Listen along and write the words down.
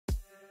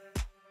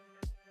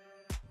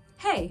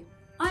Hey,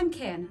 I'm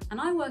Kin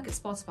and I work at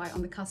Spotify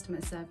on the customer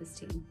service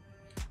team.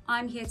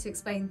 I'm here to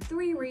explain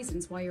 3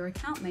 reasons why your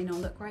account may not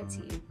look right to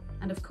you.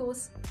 And of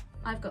course,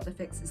 I've got the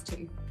fixes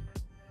too.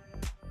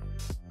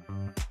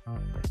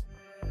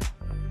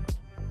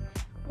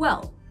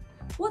 Well,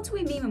 what do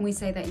we mean when we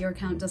say that your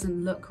account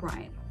doesn't look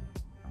right?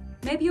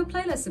 Maybe your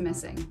playlists are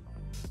missing,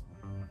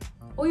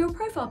 or your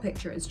profile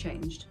picture has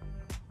changed,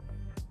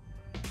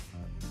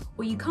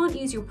 or you can't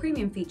use your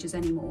premium features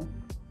anymore.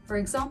 For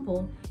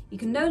example, you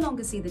can no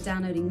longer see the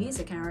downloading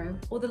music arrow,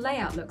 or the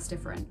layout looks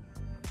different.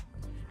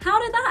 How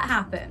did that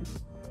happen?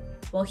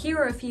 Well, here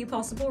are a few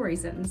possible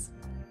reasons.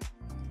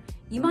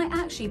 You might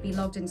actually be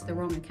logged into the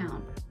wrong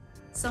account.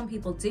 Some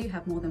people do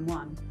have more than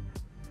one.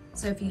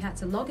 So if you had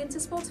to log into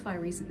Spotify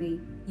recently,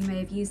 you may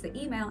have used the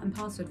email and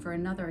password for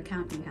another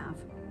account you have.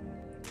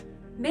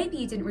 Maybe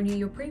you didn't renew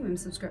your premium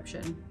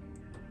subscription.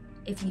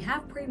 If you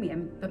have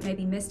premium but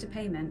maybe missed a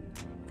payment,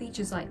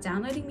 features like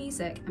downloading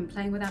music and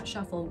playing without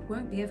shuffle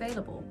won't be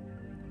available.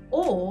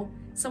 Or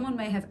someone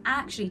may have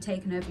actually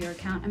taken over your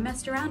account and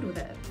messed around with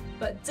it.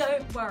 But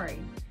don't worry,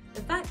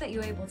 the fact that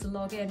you're able to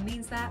log in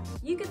means that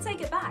you can take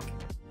it back.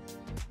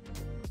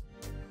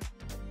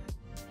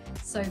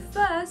 So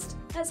first,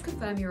 let's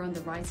confirm you're on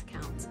the right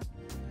account.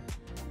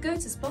 Go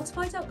to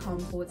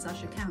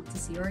spotify.com/account to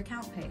see your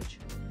account page.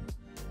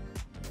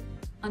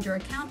 Under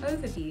Account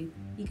Overview,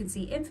 you can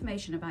see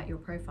information about your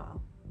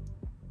profile.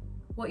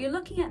 What you're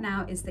looking at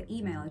now is the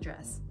email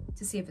address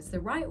to see if it's the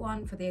right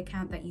one for the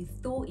account that you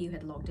thought you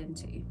had logged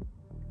into.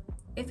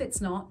 If it's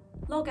not,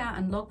 log out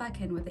and log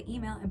back in with the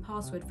email and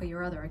password for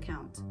your other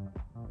account.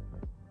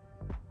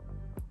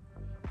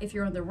 If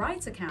you're on the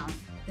right account,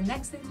 the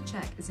next thing to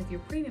check is if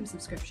your premium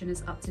subscription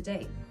is up to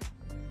date.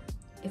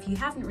 If you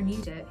haven't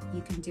renewed it,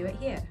 you can do it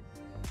here.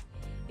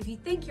 If you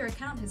think your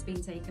account has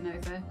been taken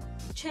over,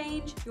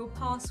 change your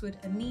password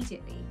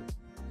immediately.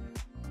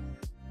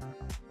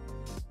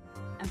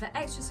 And for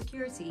extra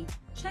security,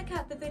 check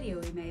out the video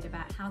we made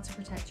about how to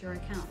protect your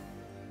account.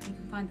 You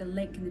can find the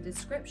link in the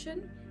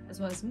description, as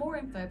well as more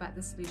info about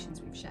the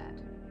solutions we've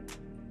shared.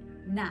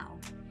 Now,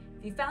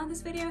 if you found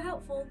this video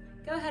helpful,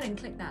 go ahead and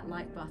click that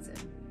like button.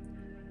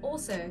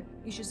 Also,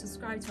 you should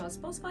subscribe to our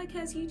Spotify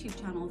Cares YouTube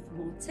channel for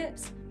more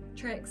tips,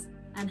 tricks,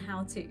 and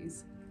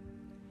how-tos.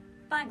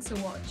 Thanks for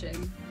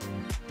watching.